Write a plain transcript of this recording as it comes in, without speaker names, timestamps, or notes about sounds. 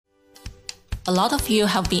A lot of you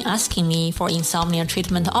have been asking me for insomnia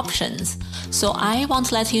treatment options, so I want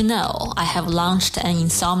to let you know I have launched an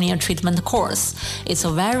insomnia treatment course. It's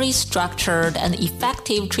a very structured and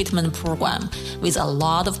effective treatment program with a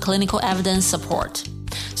lot of clinical evidence support.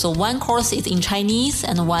 So one course is in Chinese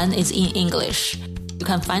and one is in English. You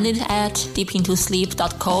can find it at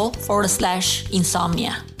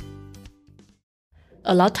deepintosleep.co/insomnia.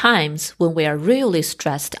 A lot of times when we are really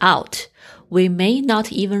stressed out, we may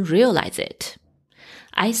not even realize it.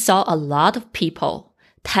 I saw a lot of people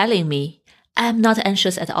telling me, I'm not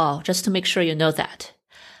anxious at all, just to make sure you know that.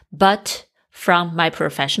 But from my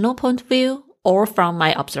professional point of view or from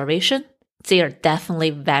my observation, they are definitely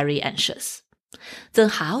very anxious. Then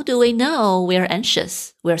how do we know we're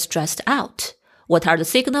anxious, we're stressed out? What are the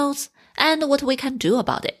signals and what we can do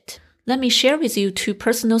about it? Let me share with you two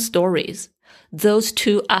personal stories. Those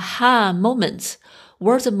two aha moments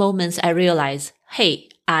were the moments I realized, hey,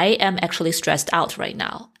 I am actually stressed out right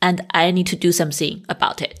now, and I need to do something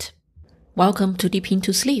about it. Welcome to Deep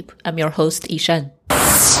Into Sleep. I'm your host, Yishan.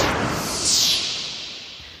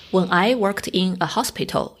 When I worked in a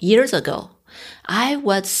hospital years ago, I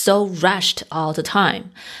was so rushed all the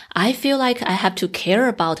time. I feel like I have to care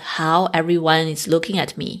about how everyone is looking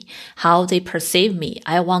at me, how they perceive me.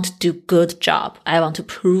 I want to do good job. I want to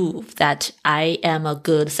prove that I am a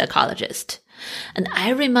good psychologist. And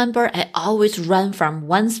I remember I always run from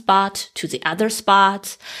one spot to the other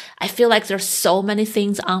spot. I feel like there's so many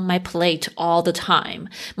things on my plate all the time.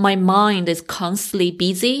 My mind is constantly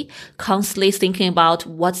busy, constantly thinking about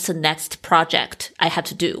what's the next project I have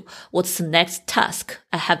to do, what's the next task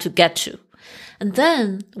I have to get to. And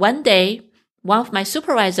then one day, one of my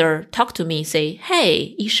supervisor talked to me, say,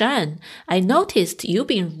 hey, Yishan, I noticed you've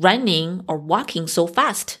been running or walking so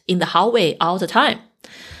fast in the hallway all the time.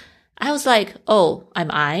 I was like, oh, am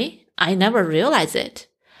I? I never realized it.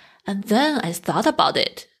 And then I thought about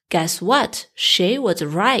it. Guess what? She was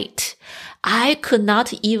right. I could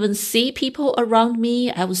not even see people around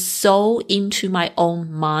me. I was so into my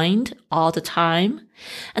own mind all the time.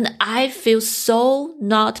 And I feel so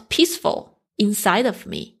not peaceful inside of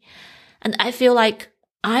me. And I feel like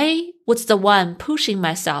I was the one pushing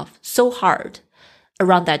myself so hard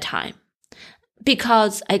around that time.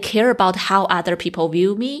 Because I care about how other people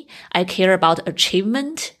view me, I care about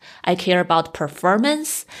achievement, I care about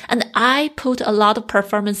performance, and I put a lot of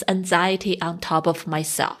performance anxiety on top of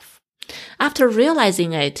myself. After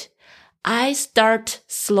realizing it, I start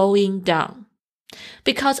slowing down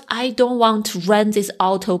because I don't want to run this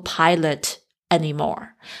autopilot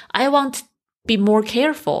anymore. I want to be more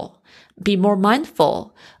careful, be more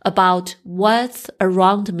mindful about what's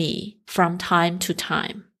around me from time to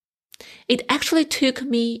time. It actually took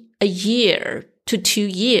me a year to 2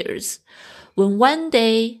 years when one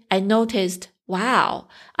day I noticed, wow,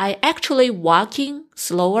 I actually walking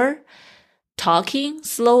slower, talking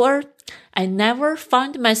slower. I never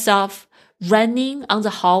found myself running on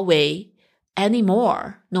the hallway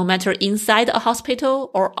anymore, no matter inside a hospital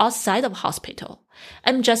or outside of a hospital.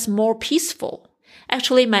 I'm just more peaceful.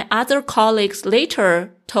 Actually, my other colleagues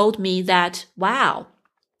later told me that, wow,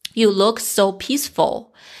 you look so peaceful.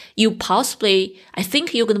 I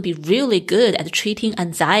think you're going to be really good at treating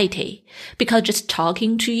anxiety because just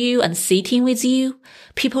talking to you and sitting with you,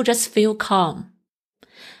 people just feel calm.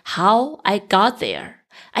 How I got there?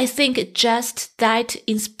 I think just that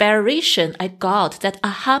inspiration I got, that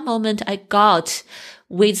aha moment I got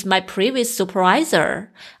with my previous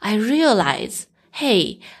supervisor, I realized,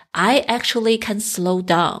 hey, I actually can slow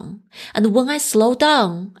down. And when I slow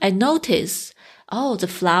down, I notice, oh, the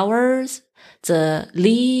flowers, the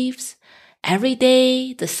leaves, every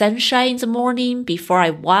day, the sunshine in the morning before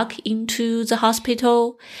I walk into the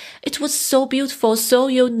hospital. It was so beautiful, so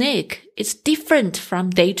unique. It's different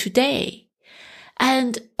from day to day.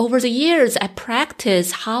 And over the years, I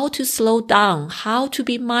practiced how to slow down, how to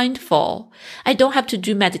be mindful. I don't have to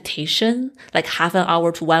do meditation, like half an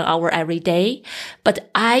hour to 1 hour every day,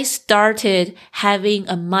 but I started having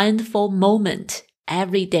a mindful moment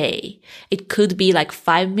every day. It could be like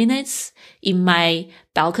 5 minutes in my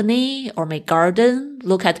balcony or my garden,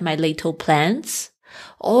 look at my little plants.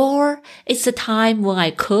 Or it's a time when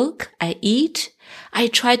I cook, I eat. I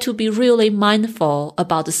try to be really mindful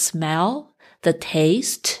about the smell, the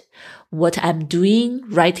taste, what I'm doing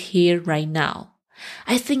right here, right now.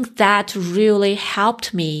 I think that really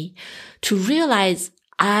helped me to realize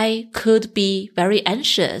I could be very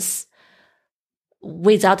anxious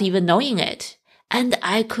without even knowing it. And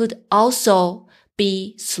I could also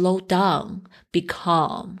be slowed down, be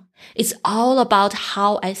calm. It's all about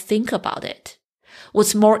how I think about it.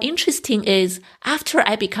 What's more interesting is after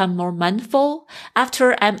I become more mindful,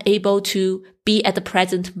 after I'm able to be at the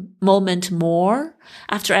present moment more,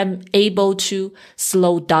 after I'm able to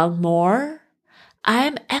slow down more,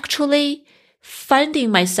 I'm actually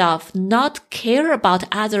finding myself not care about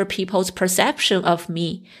other people's perception of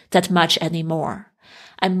me that much anymore.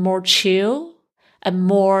 I'm more chill. I'm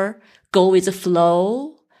more go with the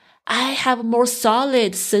flow. I have a more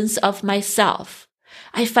solid sense of myself.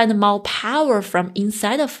 I find more power from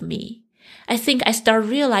inside of me. I think I start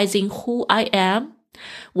realizing who I am,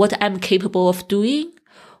 what I'm capable of doing,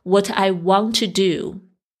 what I want to do.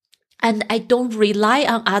 And I don't rely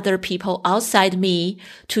on other people outside me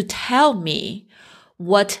to tell me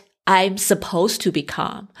what I'm supposed to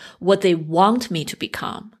become, what they want me to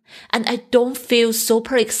become. And I don't feel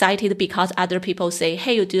super excited because other people say,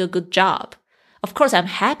 hey, you did a good job. Of course, I'm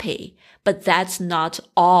happy, but that's not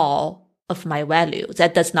all of my value.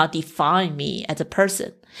 That does not define me as a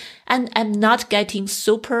person. And I'm not getting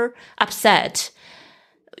super upset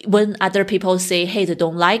when other people say, hey, they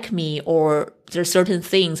don't like me, or there are certain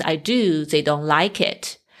things I do, they don't like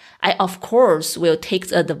it. I, of course, will take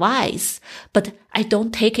the advice, but I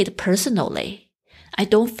don't take it personally. I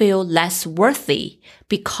don't feel less worthy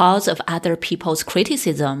because of other people's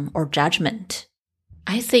criticism or judgment.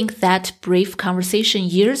 I think that brief conversation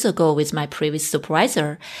years ago with my previous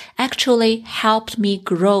supervisor actually helped me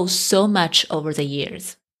grow so much over the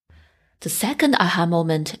years. The second aha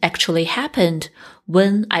moment actually happened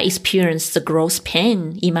when I experienced the growth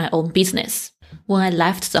pain in my own business. When I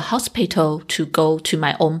left the hospital to go to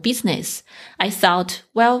my own business, I thought,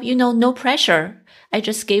 well, no pressure. I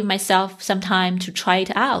just gave myself some time to try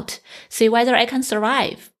it out, see whether I can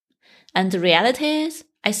survive. And the reality is,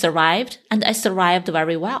 I survived, and I survived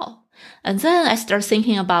very well. And then I started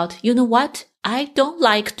thinking about, what? I don't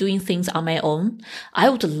like doing things on my own. I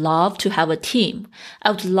would love to have a team.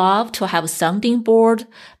 I would love to have a sounding board,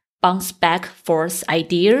 bounce back forth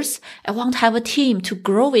ideas. I want to have a team to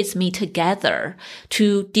grow with me together,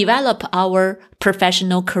 to develop our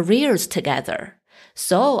professional careers together.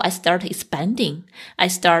 So I started expanding. I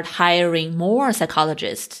started hiring more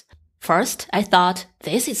psychologists. First, I thought,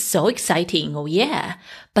 this is so exciting. Oh yeah.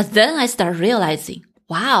 But then I started realizing,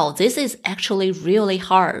 wow, this is actually really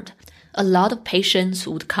hard. A lot of patients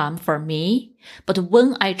would come for me, but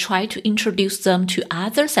when I try to introduce them to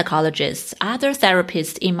other psychologists, other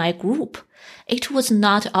therapists in my group, it was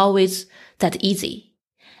not always that easy.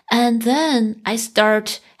 And then I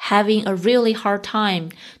start having a really hard time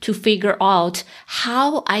to figure out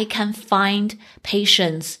how I can find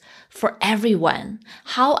patients for everyone,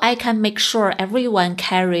 how I can make sure everyone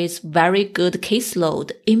carries very good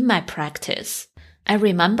caseload in my practice. I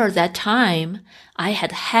remember that time I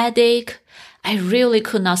had headache. I really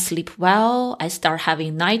could not sleep well. I start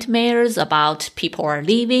having nightmares about people are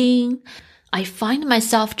leaving. I find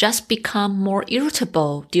myself just become more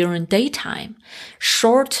irritable during daytime,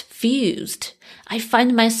 short-fused. I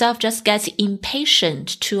find myself just get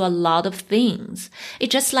impatient to a lot of things.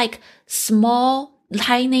 It's just like small,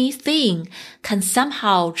 tiny thing can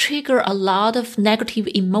somehow trigger a lot of negative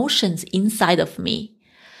emotions inside of me.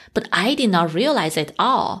 But I did not realize it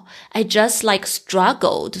all. I just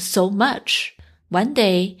struggled so much. One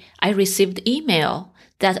day, I received email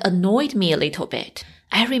that annoyed me a little bit.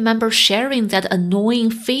 I remember sharing that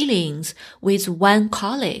annoying feelings with one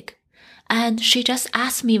colleague. And she just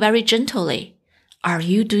asked me very gently, are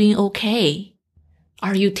you doing okay?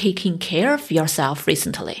 Are you taking care of yourself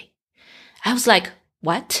recently? I was like,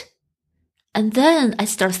 what? And then I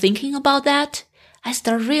start thinking about that. I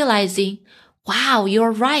start realizing, wow,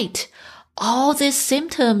 you're right. All these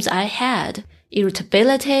symptoms I had,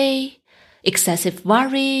 irritability, excessive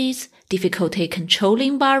worries, difficulty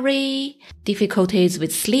controlling worry, difficulties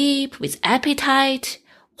with sleep, with appetite.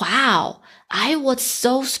 Wow, I was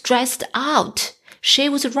so stressed out. She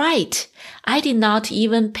was right. I did not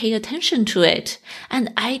even pay attention to it,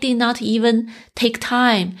 and I did not even take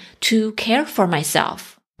time to care for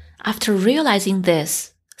myself. After realizing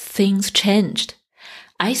this, things changed.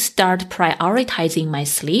 I start prioritizing my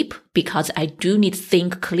sleep because I do need to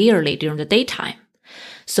think clearly during the daytime.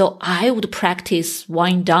 So I would practice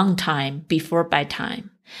wind down time before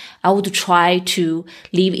bedtime. I would try to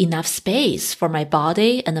leave enough space for my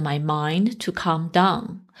body and my mind to calm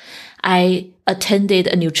down. I attended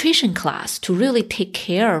a nutrition class to really take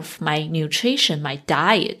care of my nutrition, my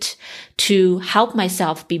diet, to help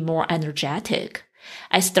myself be more energetic.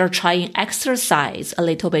 I start trying exercise a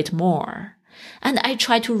little bit more. And I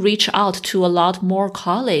try to reach out to a lot more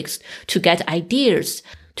colleagues to get ideas,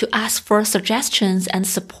 to ask for suggestions and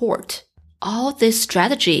support. All these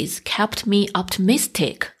strategies kept me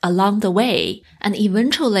optimistic along the way, and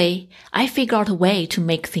eventually I figured out a way to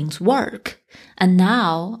make things work. And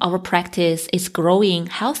now our practice is growing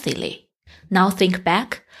healthily. Now think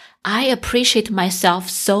back, I appreciate myself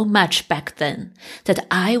so much back then that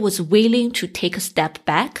I was willing to take a step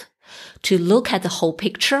back, to look at the whole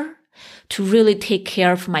picture, to really take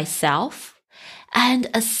care of myself, and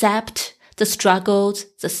accept the struggles,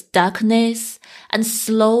 the stuckness, and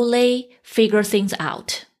slowly figure things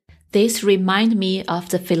out. This reminds me of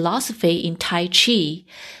the philosophy in Tai Chi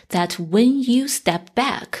that when you step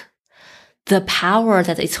back, the power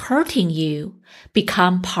that is hurting you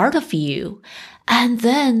become part of you, and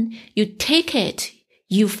then you take it,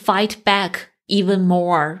 you fight back even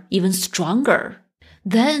more, even stronger.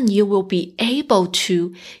 Then you will be able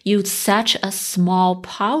to use such a small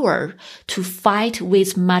power to fight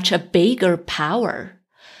with much a bigger power,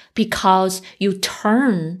 because you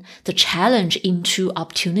turn the challenge into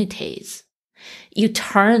opportunities. You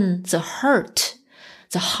turn the hurt,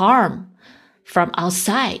 the harm from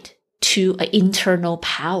outside to an internal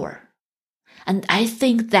power. And I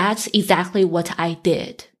think that's exactly what I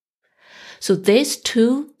did. So these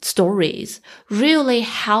two stories really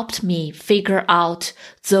helped me figure out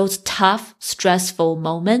those tough, stressful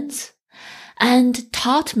moments and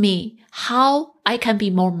taught me how I can be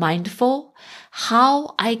more mindful,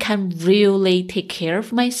 how I can really take care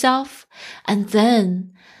of myself. And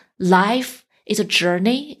then life is a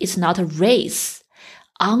journey, it's not a race.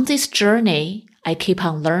 On this journey, I keep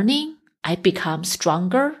on learning, I become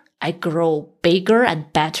stronger, I grow bigger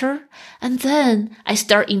and better, and then I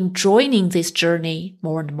start enjoying this journey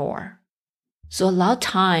more and more. So a lot of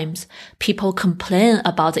times, people complain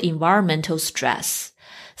about the environmental stress,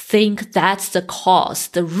 think that's the cause,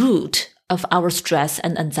 the root of our stress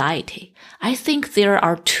and anxiety. I think there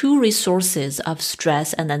are two resources of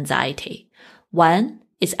stress and anxiety. One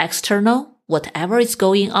is external, whatever is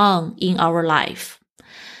going on in our life.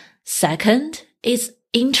 Second is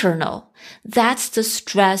internal. That's the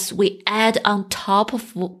stress we add on top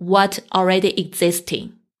of what already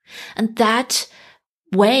existing. And that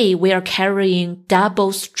way we are carrying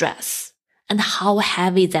double stress, and how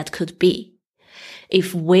heavy that could be.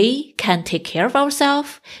 If we can take care of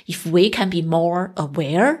ourselves, if we can be more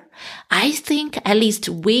aware, I think at least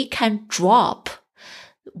we can drop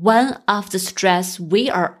one of the stress we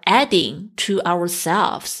are adding to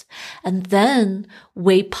ourselves, and then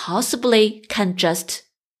we possibly can just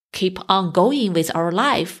keep on going with our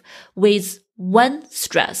life with one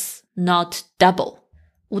stress, not double.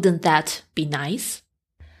 Wouldn't that be nice?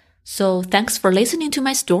 So thanks for listening to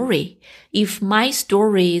my story. If my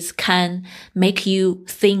stories can make you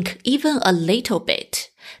think even a little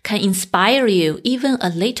bit, can inspire you even a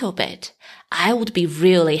little bit, I would be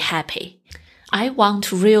really happy. I want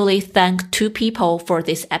to really thank two people for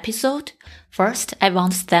this episode. First, I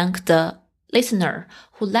want to thank the listener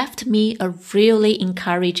who left me a really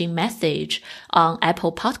encouraging message on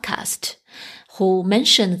Apple Podcast, who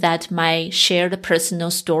mentioned that my shared personal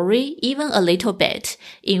story, even a little bit,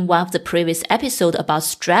 in one of the previous episodes about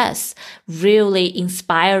stress, really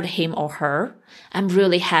inspired him or her. I'm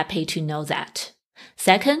really happy to know that.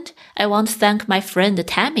 Second, I want to thank my friend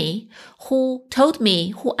Tammy, who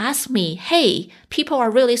asked me, hey, people are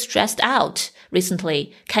really stressed out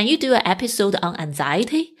recently. Can you do an episode on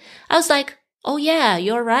anxiety? I was like, oh yeah,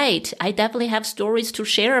 you're right. I definitely have stories to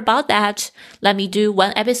share about that. Let me do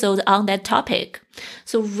one episode on that topic.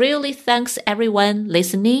 So really thanks everyone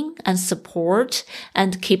listening and support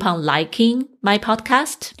and keep on liking my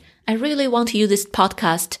podcast. I really want to use this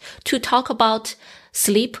podcast to talk about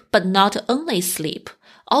sleep, but not only sleep.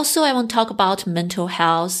 Also, I want to talk about mental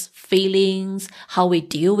health, feelings, how we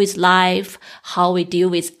deal with life, how we deal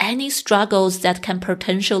with any struggles that can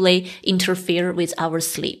potentially interfere with our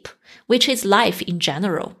sleep, which is life in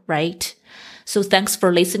general, right? So thanks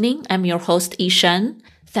for listening. I'm your host, Yishan.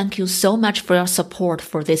 Thank you so much for your support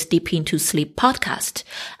for this Deep Into Sleep podcast.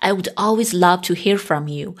 I would always love to hear from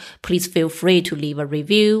you. Please feel free to leave a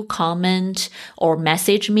review, comment, or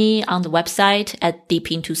message me on the website at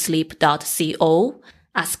deepintosleep.co.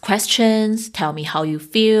 Ask questions, tell me how you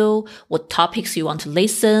feel, what topics you want to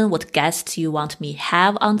listen, what guests you want me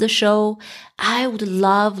have on the show. I would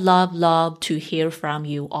love to hear from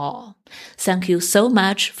you all. Thank you so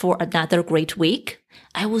much for another great week.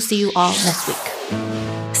 I will see you all next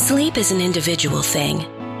week. Sleep is an individual thing.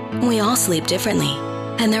 We all sleep differently,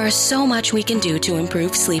 and there is so much we can do to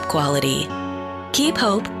improve sleep quality. Keep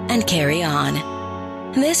hope and carry on.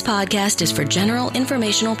 This podcast is for general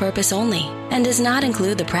informational purpose only and does not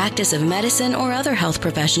include the practice of medicine or other health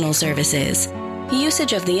professional services.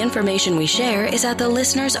 Usage of the information we share is at the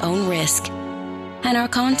listener's own risk, and our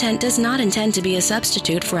content does not intend to be a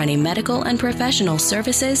substitute for any medical and professional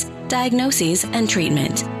services, diagnoses, and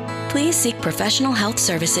treatment. Please seek professional health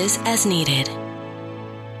services as needed.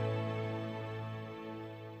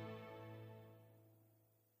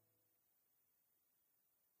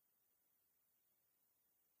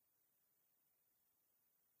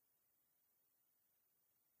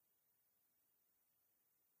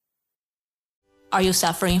 Are you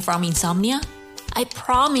suffering from insomnia? I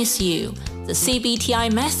promise you, the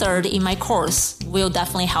CBTI method in my course will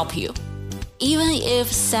definitely help you. Even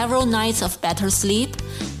if several nights of better sleep,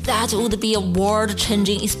 that would be a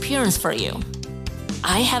world-changing experience for you.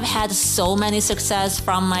 I have had so many success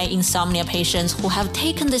from my insomnia patients who have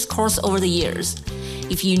taken this course over the years.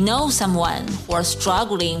 If you know someone who are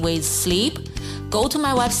struggling with sleep, go to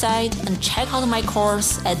my website and check out my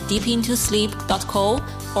course at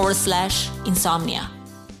deepintosleep.co/insomnia.